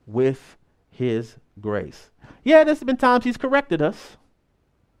with his grace. Yeah, there's been times he's corrected us.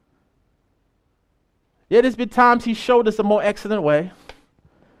 Yeah, there's been times he showed us a more excellent way. And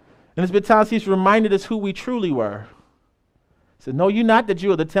there's been times he's reminded us who we truly were. He said, know you not that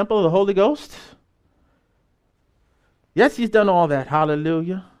you are the temple of the Holy Ghost? Yes, he's done all that.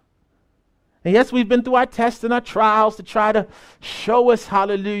 Hallelujah. And yes, we've been through our tests and our trials to try to show us,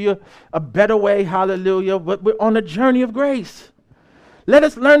 hallelujah, a better way, hallelujah, but we're on a journey of grace. Let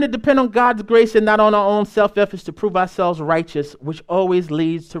us learn to depend on God's grace and not on our own self-efforts to prove ourselves righteous, which always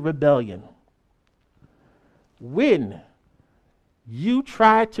leads to rebellion. When you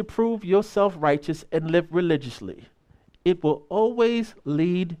try to prove yourself righteous and live religiously, it will always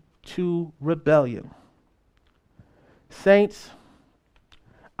lead to rebellion. Saints,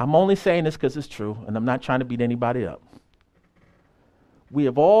 I'm only saying this because it's true, and I'm not trying to beat anybody up. We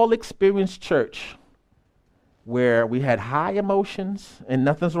have all experienced church where we had high emotions, and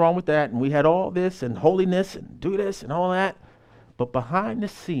nothing's wrong with that, and we had all this and holiness and do this and all that, but behind the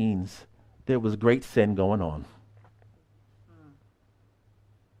scenes, there was great sin going on.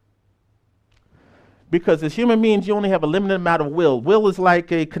 Because as human beings, you only have a limited amount of will. Will is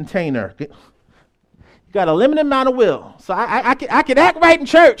like a container. You got a limited amount of will. So I can act right in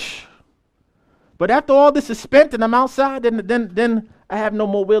church. But after all this is spent and I'm outside, then I have no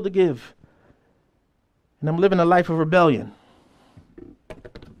more will to give. And I'm living a life of rebellion,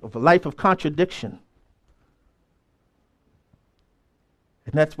 of a life of contradiction.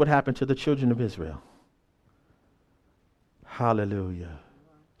 And that's what happened to the children of Israel. Hallelujah.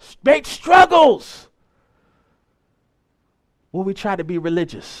 Great struggles. Will we try to be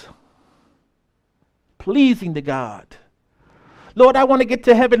religious, pleasing to God? Lord, I want to get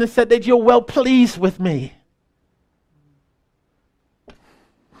to heaven and say that you're well pleased with me.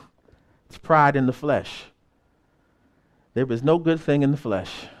 It's pride in the flesh. There is no good thing in the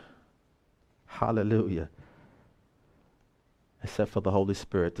flesh. Hallelujah. Except for the Holy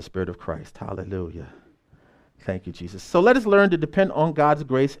Spirit, the Spirit of Christ. Hallelujah. Thank you, Jesus. So let us learn to depend on God's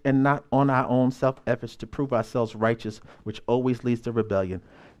grace and not on our own self-efforts to prove ourselves righteous, which always leads to rebellion.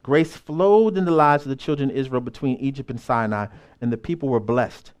 Grace flowed in the lives of the children of Israel between Egypt and Sinai, and the people were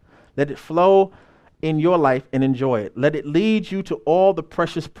blessed. Let it flow in your life and enjoy it. Let it lead you to all the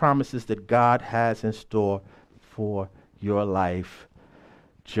precious promises that God has in store for your life.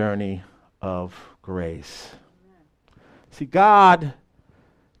 Journey of grace. See, God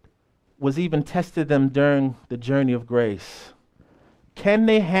was even tested them during the journey of grace. Can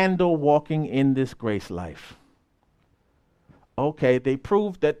they handle walking in this grace life? Okay, they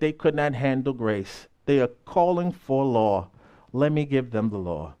proved that they could not handle grace. They are calling for law. Let me give them the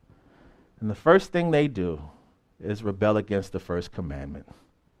law. And the first thing they do is rebel against the first commandment.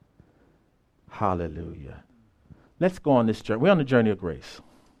 Hallelujah. Let's go on this journey. We're on the journey of grace.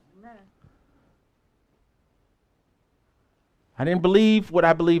 I didn't believe what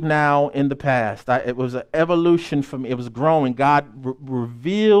I believe now in the past. It was an evolution for me. It was growing. God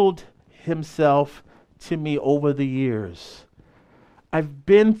revealed himself to me over the years. I've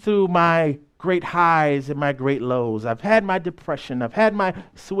been through my great highs and my great lows. I've had my depression. I've had my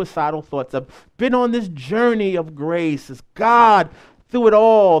suicidal thoughts. I've been on this journey of grace as God, through it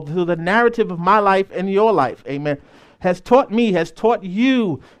all, through the narrative of my life and your life, amen, has taught me, has taught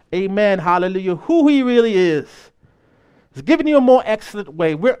you, amen, hallelujah, who he really is. It's giving you a more excellent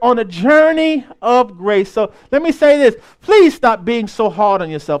way. We're on a journey of grace. So let me say this. Please stop being so hard on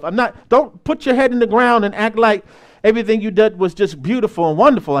yourself. Don't put your head in the ground and act like everything you did was just beautiful and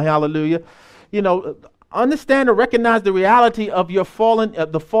wonderful. Hallelujah. You know, understand and recognize the reality of your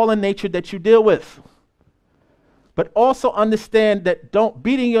the fallen nature that you deal with. But also understand that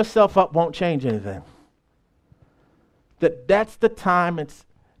beating yourself up won't change anything. That's the time. It's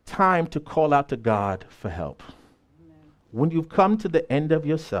time to call out to God for help. When you've come to the end of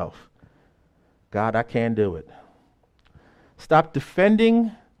yourself, God, I can't do it. Stop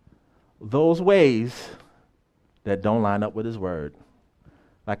defending those ways that don't line up with his word.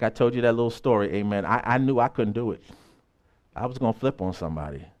 Like I told you that little story, amen. I knew I couldn't do it. I was going to flip on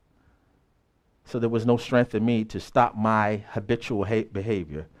somebody. So there was no strength in me to stop my habitual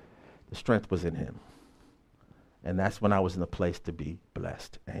behavior. The strength was in him. And that's when I was in a place to be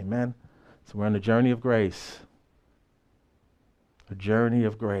blessed. Amen. So we're on a journey of grace. A journey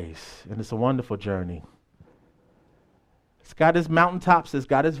of grace. And it's a wonderful journey. It's got its mountaintops, it's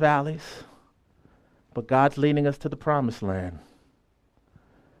got its valleys. But God's leading us to the promised land.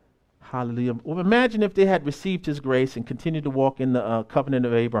 Hallelujah. Well, imagine if they had received his grace and continued to walk in the covenant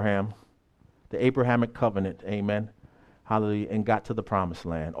of Abraham, the Abrahamic covenant, amen. Hallelujah. And got to the promised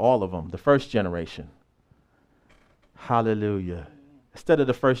land. All of them, the first generation. Hallelujah. Instead of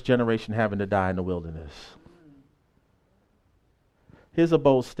the first generation having to die in the wilderness. Here's a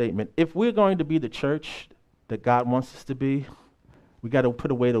bold statement. If we're going to be the church that God wants us to be, we got to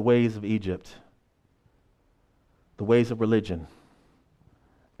put away the ways of Egypt, the ways of religion,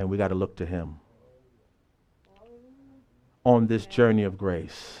 and we got to look to him on this journey of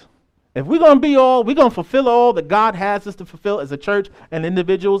grace. If we're going to fulfill all that God has us to fulfill as a church and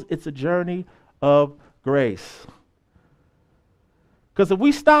individuals, it's a journey of grace. Because if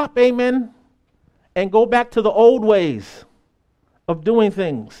we stop, amen, and go back to the old ways of doing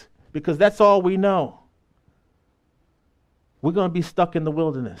things, because that's all we know, we're going to be stuck in the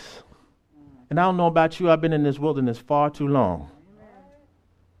wilderness. And I don't know about you, I've been in this wilderness far too long.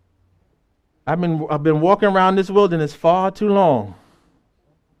 I've been walking around this wilderness far too long.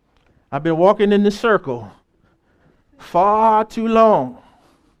 I've been walking in this circle far too long.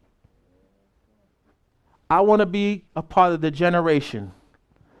 I want to be a part of the generation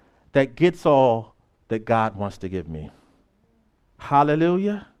that gets all that God wants to give me.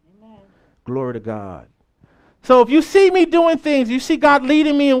 Hallelujah. Amen. Glory to God. So if you see me doing things, you see God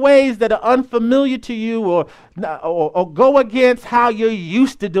leading me in ways that are unfamiliar to you or go against how you're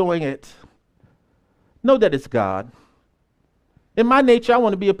used to doing it, know that it's God. In my nature, I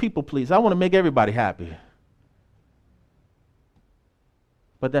want to be a people pleaser. I want to make everybody happy.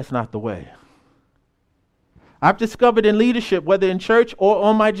 But that's not the way. I've discovered in leadership, whether in church or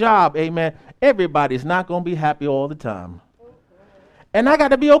on my job, amen, everybody's not going to be happy all the time. And I got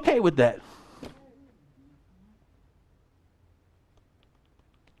to be okay with that.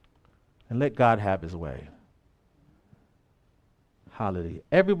 And let God have his way. Hallelujah.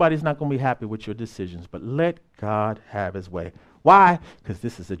 Everybody's not going to be happy with your decisions, but let God have his way. Why? Because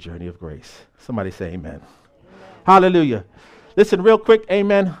this is a journey of grace. Somebody say amen. Amen. Hallelujah. Listen real quick.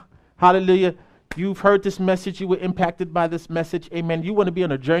 Amen. Hallelujah. You've heard this message. You were impacted by this message. Amen. You want to be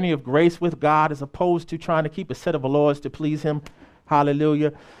on a journey of grace with God as opposed to trying to keep a set of laws to please him.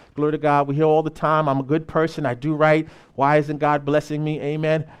 Hallelujah. Glory to God. We hear all the time, I'm a good person. I do right. Why isn't God blessing me?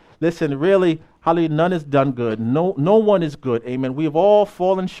 Amen. Listen, really, hallelujah, none is done good. No one is good. Amen. We have all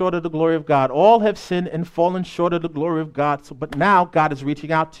fallen short of the glory of God. All have sinned and fallen short of the glory of God. But now God is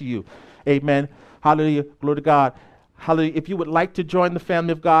reaching out to you. Amen. Hallelujah. Glory to God. Hallelujah. If you would like to join the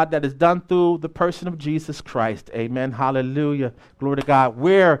family of God, that is done through the person of Jesus Christ. Amen. Hallelujah. Glory to God.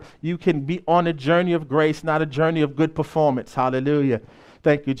 Where you can be on a journey of grace, not a journey of good performance. Hallelujah.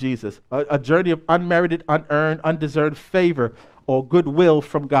 Thank you, Jesus. A journey of unmerited, unearned, undeserved favor or goodwill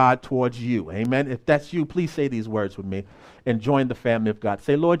from God towards you. Amen. If that's you, please say these words with me and join the family of God.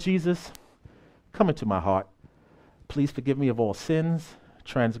 Say, Lord Jesus, come into my heart. Please forgive me of all sins,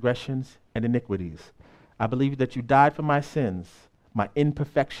 transgressions, and iniquities. I believe that you died for my sins, my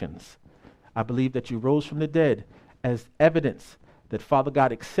imperfections. I believe that you rose from the dead as evidence that Father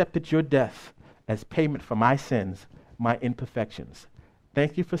God accepted your death as payment for my sins, my imperfections.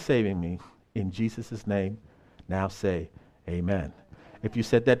 Thank you for saving me. In Jesus' name, now say amen. If you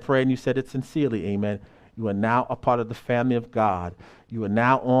said that prayer and you said it sincerely, amen, you are now a part of the family of God. You are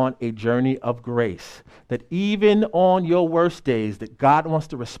now on a journey of grace, that even on your worst days, that God wants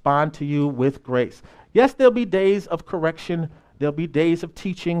to respond to you with grace. Yes, there'll be days of correction. There'll be days of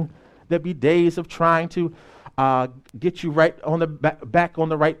teaching. There'll be days of trying to get you right on the back on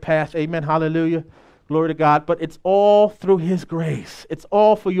the right path. Amen. Hallelujah. Glory to God. But it's all through his grace. It's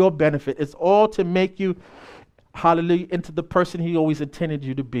all for your benefit. It's all to make you, hallelujah, into the person he always intended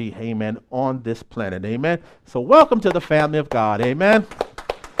you to be. Amen. On this planet. Amen. So welcome to the family of God. Amen.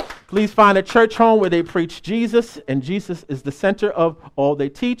 Please find a church home where they preach Jesus, and Jesus is the center of all they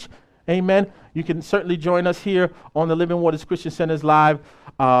teach. Amen. You can certainly join us here on the Living Waters Christian Center's live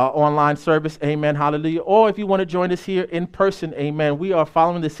online service. Amen. Hallelujah. Or if you want to join us here in person, amen. We are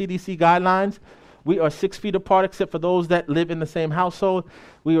following the CDC guidelines. We are 6 feet apart except for those that live in the same household.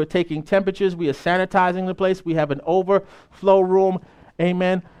 We are taking temperatures. We are sanitizing the place. We have an overflow room.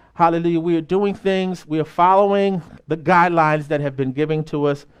 Amen. Hallelujah. We are doing things. We are following the guidelines that have been given to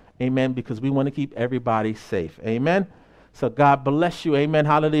us. Amen. Because we want to keep everybody safe. Amen. So God bless you. Amen.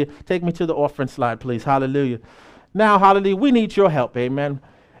 Hallelujah. Take me to the offering slide, please. Hallelujah. Now, hallelujah, we need your help. Amen.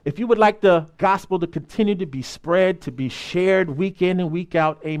 If you would like the gospel to continue to be spread, to be shared week in and week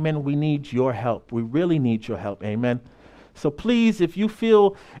out, amen, we need your help. We really need your help. Amen. So please, if you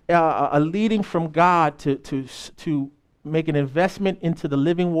feel a leading from God to make an investment into the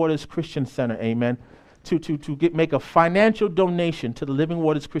Living Waters Christian Center, amen, make a financial donation to the Living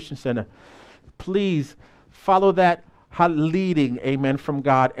Waters Christian Center, please follow that leading, amen, from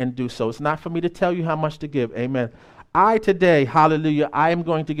God and do so. It's not for me to tell you how much to give, amen. Today, hallelujah, I am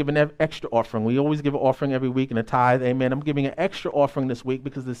going to give an extra offering. We always give an offering every week and a tithe, amen. I'm giving an extra offering this week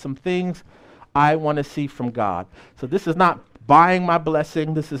because there's some things I want to see from God. So this is not buying my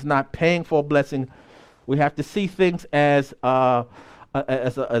blessing. This is not paying for a blessing. We have to see things as a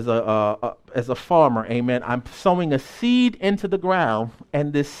farmer, amen. I'm sowing a seed into the ground,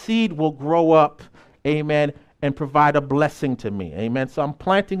 and this seed will grow up, amen, and provide a blessing to me. Amen. So I'm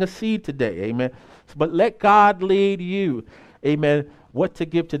planting a seed today. Amen. But let God lead you. Amen. What to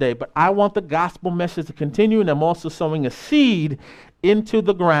give today. But I want the gospel message to continue, and I'm also sowing a seed into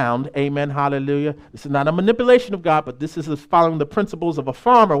the ground. Amen. Hallelujah. This is not a manipulation of God, but this is following the principles of a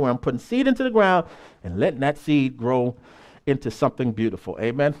farmer, where I'm putting seed into the ground and letting that seed grow into something beautiful.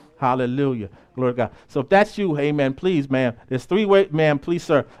 Amen. Hallelujah. Glory to God. So if that's you, amen, please, ma'am, there's 3 ways, ma'am, please,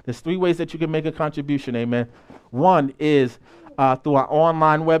 sir, there's 3 ways that you can make a contribution. Amen. One is through our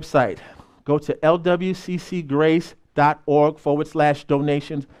online website. Go to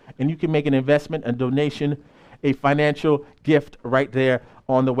lwccgrace.org/donations, and you can make an investment, a donation, a financial gift right there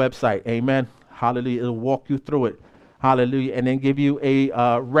on the website. Amen. Hallelujah. It'll walk you through it. Hallelujah. And then give you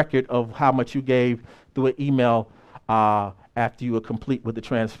a record of how much you gave through an email after you are complete with the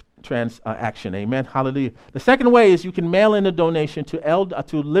transaction. Amen. Hallelujah. The second way is you can mail in a donation to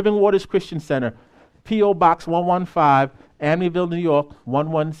Living Waters Christian Center, P.O. Box 115, Amityville, New York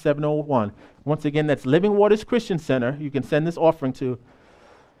 11701. Once again, that's Living Waters Christian Center. You can send this offering to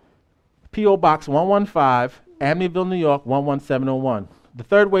P.O. Box 115, Amityville, New York 11701. The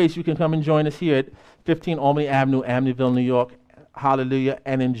third way is you can come and join us here at 15 Albany Avenue, Amityville, New York. Hallelujah.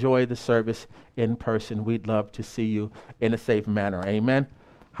 And enjoy the service in person. We'd love to see you in a safe manner. Amen.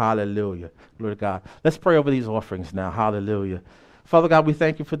 Hallelujah. Glory to God. Let's pray over these offerings now. Hallelujah. Father God, we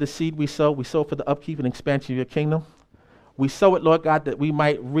thank you for the seed we sow. We sow for the upkeep and expansion of your kingdom. We sow it, Lord God, that we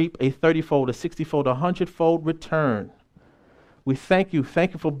might reap a 30-fold, a 60-fold, a 100-fold return. We thank you.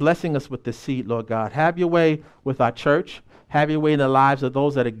 Thank you for blessing us with this seed, Lord God. Have your way with our church. Have your way in the lives of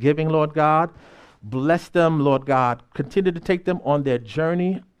those that are giving, Lord God. Bless them, Lord God. Continue to take them on their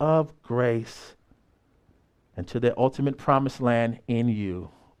journey of grace and to their ultimate promised land in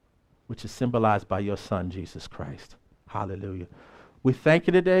you, which is symbolized by your Son, Jesus Christ. Hallelujah. We thank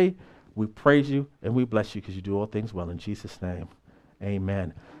you today. We praise you and we bless you because you do all things well. In Jesus' name,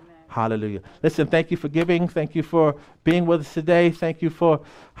 amen. Hallelujah. Listen, thank you for giving. Thank you for being with us today. Thank you for,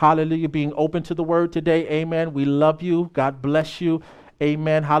 hallelujah, being open to the word today. Amen. We love you. God bless you.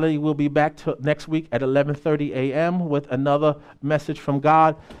 Amen. Hallelujah. We'll be back next week at 11:30 a.m. with another message from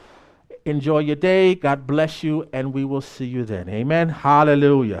God. Enjoy your day. God bless you, and we will see you then. Amen.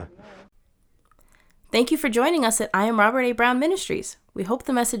 Hallelujah. Thank you for joining us at I Am Robert A. Brown Ministries. We hope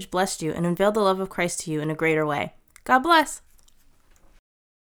the message blessed you and unveiled the love of Christ to you in a greater way. God bless.